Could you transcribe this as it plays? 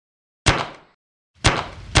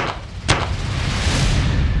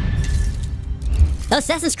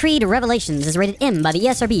Assassin's Creed Revelations is rated M by the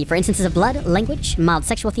ESRB for instances of blood, language, mild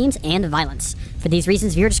sexual themes, and violence. For these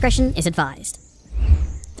reasons, viewer discretion is advised.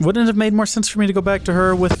 Wouldn't it have made more sense for me to go back to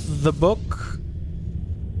her with the book?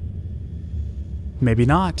 Maybe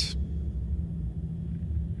not.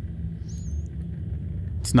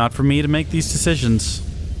 It's not for me to make these decisions.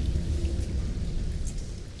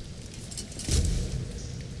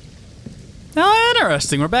 Oh,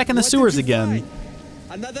 interesting. We're back in the sewers again.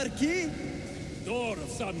 Another key? Door of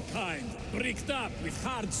some kind, bricked up with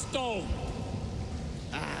hard stone.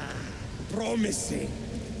 Ah, promising.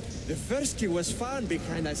 The first key was found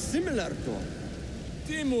behind a similar door.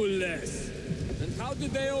 Timules. And how did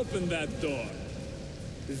they open that door?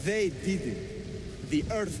 They didn't. The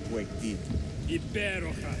earthquake did.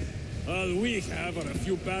 Iberoja. All we have are a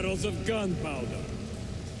few barrels of gunpowder.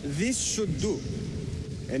 This should do.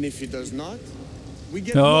 And if it does not, we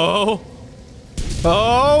get Oh!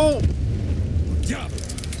 Oh!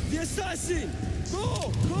 the assassin!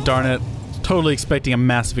 Go! Go! Darn it. Totally expecting a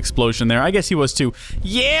massive explosion there. I guess he was too.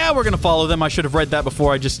 Yeah, we're gonna follow them. I should have read that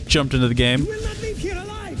before I just jumped into the game. You will not leave here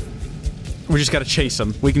alive! We just gotta chase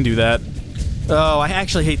them. We can do that. Oh, I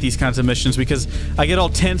actually hate these kinds of missions because I get all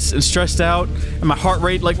tense and stressed out, and my heart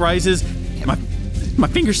rate like rises, and my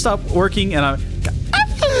fingers stop working, and I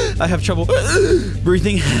have trouble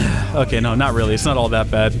breathing. Okay, no, not really. It's not all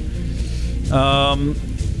that bad.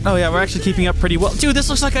 Oh yeah, we're actually keeping up pretty well. Dude, this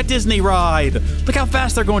looks like a Disney ride. Look how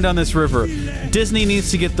fast they're going down this river. Disney needs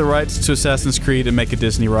to get the rights to Assassin's Creed and make a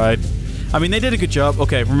Disney ride. I mean, they did a good job.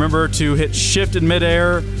 Okay, remember to hit shift in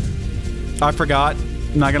midair. I forgot.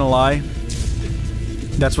 Not gonna lie.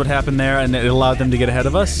 That's what happened there, and it allowed them to get ahead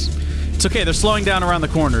of us. It's okay, they're slowing down around the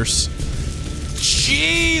corners.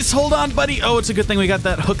 Jeez, hold on, buddy. Oh, it's a good thing we got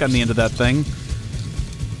that hook on the end of that thing.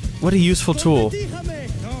 What a useful tool. No.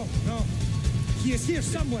 He is here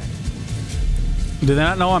somewhere. Do they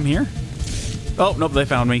not know I'm here? Oh, nope, they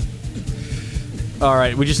found me.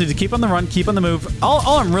 Alright, we just need to keep on the run, keep on the move.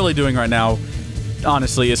 All I'm really doing right now,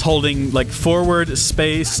 honestly, is holding, like, forward,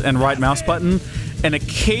 space, and right mouse button. And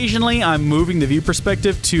occasionally, I'm moving the view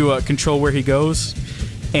perspective to control where he goes.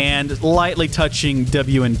 And lightly touching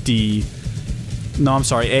W and D. No, I'm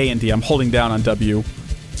sorry, A and D. I'm holding down on W.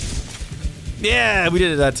 Yeah, we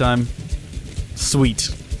did it that time. Sweet.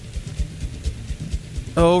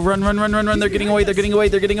 Oh, run. They're getting away.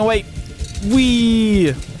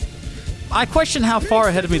 Whee! I question how far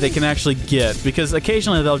ahead of me they can actually get, because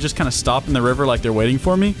occasionally they'll just kind of stop in the river like they're waiting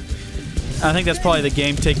for me. I think that's probably the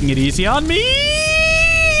game taking it easy on me.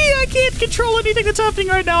 I can't control anything that's happening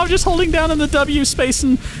right now. I'm just holding down on the W space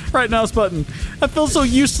and right mouse button. I feel so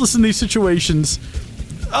useless in these situations.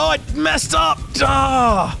 Oh, I messed up!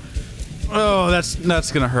 Ah! Oh,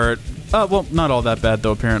 that's gonna hurt. Well, not all that bad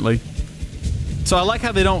though, apparently. So I like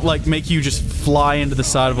how they don't, like, make you just fly into the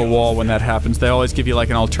side of a wall when that happens. They always give you, like,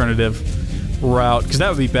 an alternative route. Because that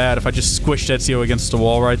would be bad if I just squished Ezio against a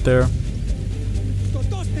wall right there.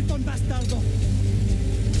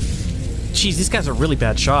 Jeez, these guys are really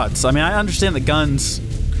bad shots. I mean, I understand the guns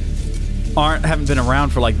haven't been around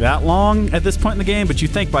for, like, that long at this point in the game, but you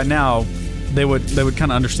think by now they would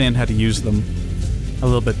kind of understand how to use them a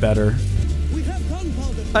little bit better.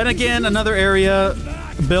 And again, another area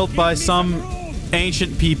built by some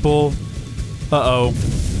ancient people. Uh-oh.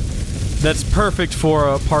 That's perfect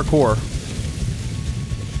for parkour.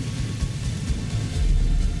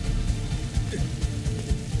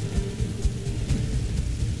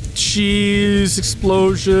 Cheese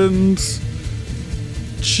explosions.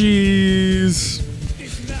 Cheese.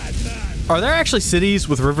 Are there actually cities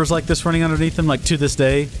with rivers like this running underneath them, like, to this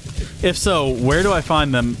day? If so, where do I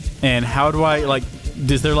find them, and how do I, like,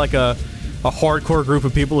 is there, like, a hardcore group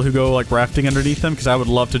of people who go, like, rafting underneath them? Because I would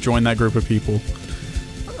love to join that group of people.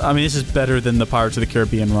 I mean, this is better than the Pirates of the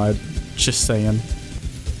Caribbean ride. Just saying.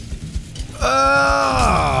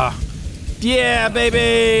 Ah! Yeah,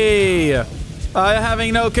 baby! I'm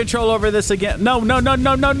having no control over this again. No! Not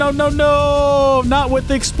with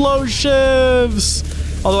the explosives!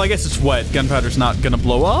 Although I guess it's wet. Gunpowder's not gonna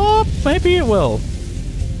blow up. Maybe it will.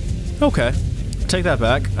 Okay. Take that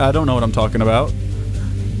back. I don't know what I'm talking about.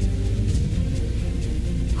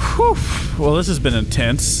 Whew. Well, this has been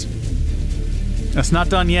intense. It's not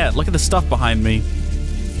done yet. Look at the stuff behind me.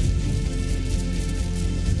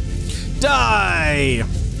 Die!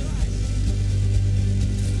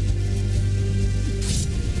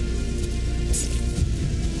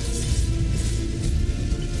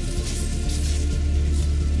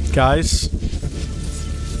 Guys.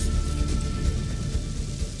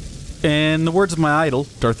 In the words of my idol,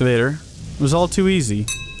 Darth Vader, it was all too easy.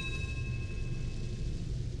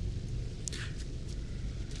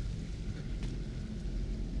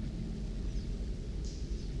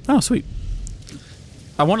 Oh, sweet.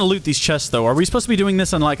 I want to loot these chests, though. Are we supposed to be doing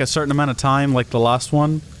this in, like, a certain amount of time, like the last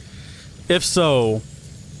one? If so...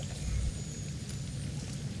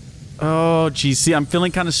 Oh, geez. See, I'm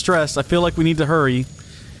feeling kind of stressed. I feel like we need to hurry.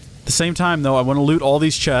 At the same time, though, I want to loot all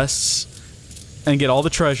these chests and get all the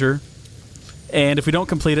treasure. And if we don't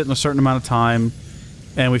complete it in a certain amount of time,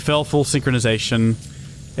 and we fail full synchronization,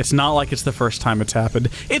 it's not like it's the first time it's happened.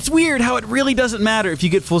 It's weird how it really doesn't matter if you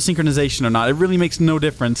get full synchronization or not. It really makes no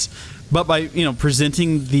difference. But by, you know,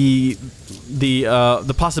 presenting the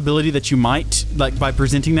possibility that you might, like, by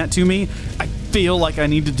presenting that to me, I feel like I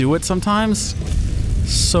need to do it sometimes.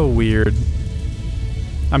 So weird.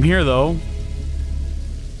 I'm here, though.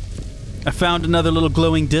 I found another little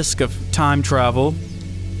glowing disc of time travel.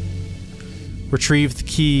 Retrieve the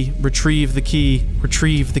key. Retrieve the key.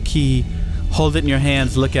 Retrieve the key. Hold it in your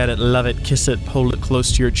hands. Look at it. Love it. Kiss it. Hold it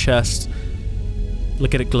close to your chest.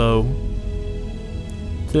 Look at it glow.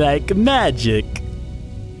 Like magic.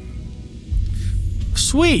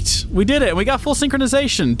 Sweet! We did it. We got full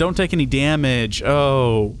synchronization. Don't take any damage.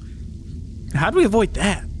 Oh. How do we avoid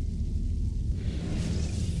that?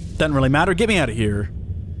 Doesn't really matter. Get me out of here.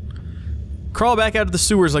 Crawl back out of the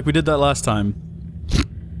sewers like we did that last time.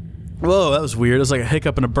 Whoa, that was weird. It was like a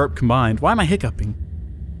hiccup and a burp combined. Why am I hiccuping?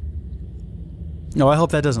 No, I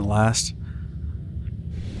hope that doesn't last.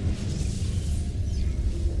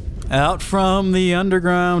 Out from the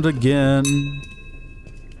underground again.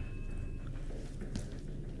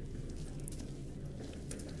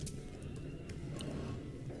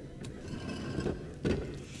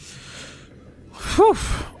 Whew.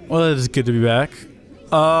 Well, it is good to be back.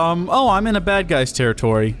 Oh, I'm in a bad guy's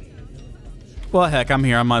territory. Well, heck, I'm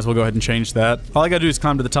here. I might as well go ahead and change that. All I gotta do is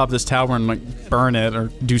climb to the top of this tower and, like, burn it, or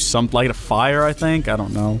do something, light a fire, I think? I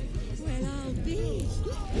don't know.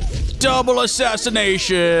 Double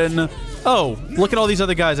assassination! Oh, look at all these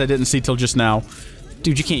other guys I didn't see till just now.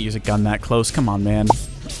 Dude, you can't use a gun that close. Come on, man.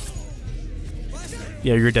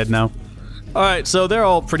 Yeah, you're dead now. Alright, so they're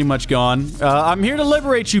all pretty much gone. I'm here to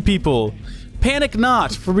liberate you people. Panic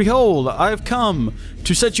not, for behold, I have come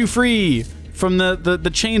to set you free from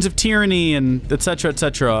the chains of tyranny and etc,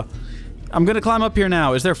 etc. I'm gonna climb up here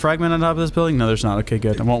now. Is there a fragment on top of this building? No, there's not. Okay,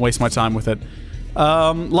 good. I won't waste my time with it.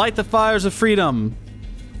 Light the fires of freedom.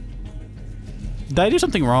 Did I do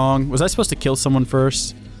something wrong? Was I supposed to kill someone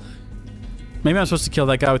first? Maybe I'm supposed to kill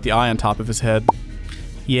that guy with the eye on top of his head.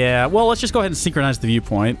 Yeah, well, let's just go ahead and synchronize the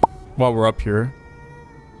viewpoint while we're up here.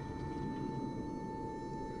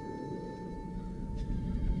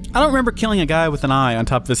 I don't remember killing a guy with an eye on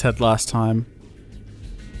top of his head last time.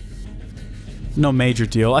 No major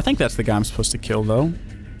deal. I think that's the guy I'm supposed to kill, though.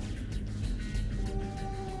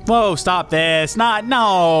 Whoa, stop this.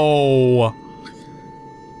 No!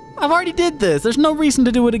 I've already did this. There's no reason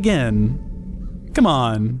to do it again. Come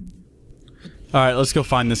on. Alright, let's go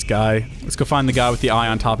find this guy. Let's go find the guy with the eye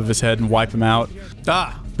on top of his head and wipe him out.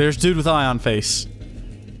 Ah! There's dude with eye on face.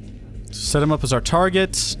 Set him up as our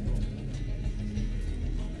target.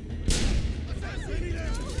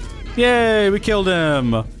 Yay, we killed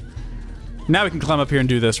him. Now we can climb up here and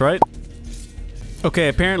do this, right? Okay,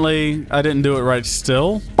 apparently I didn't do it right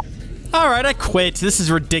still. Alright, I quit. This is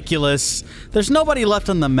ridiculous. There's nobody left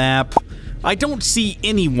on the map. I don't see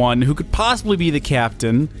anyone who could possibly be the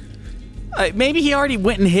captain. Maybe he already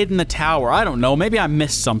went and hid in the tower. I don't know. Maybe I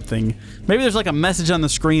missed something. Maybe there's like a message on the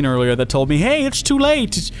screen earlier that told me, hey, it's too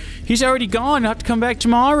late. He's already gone. You'll have to come back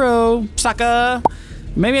tomorrow, sucker.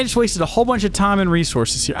 Maybe I just wasted a whole bunch of time and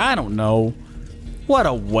resources here. I don't know. What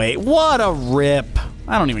a wait. What a rip.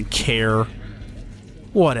 I don't even care.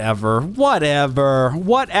 Whatever. Whatever.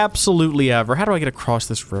 What absolutely ever. How do I get across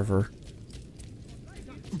this river?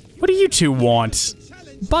 What do you two want?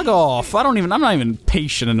 Bug off. I'm not even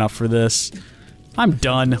patient enough for this. I'm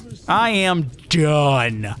done. I am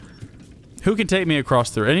done. Who can take me across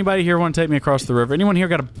the river? Anybody here want to take me across the river? Anyone here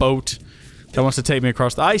got a boat that wants to take me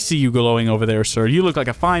across the... I see you glowing over there, sir. You look like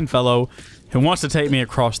a fine fellow who wants to take me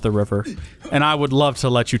across the river. And I would love to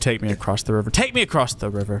let you take me across the river. Take me across the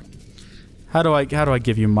river. How do I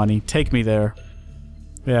give you money? Take me there.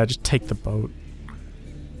 Yeah, just take the boat.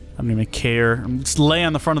 I don't even care. Just lay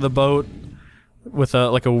on the front of the boat with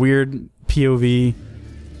like a weird POV.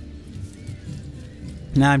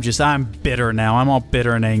 Now I'm bitter now. I'm all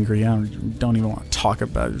bitter and angry. I don't even want to talk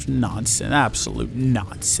about it. It's nonsense. Absolute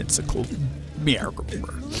nonsensical.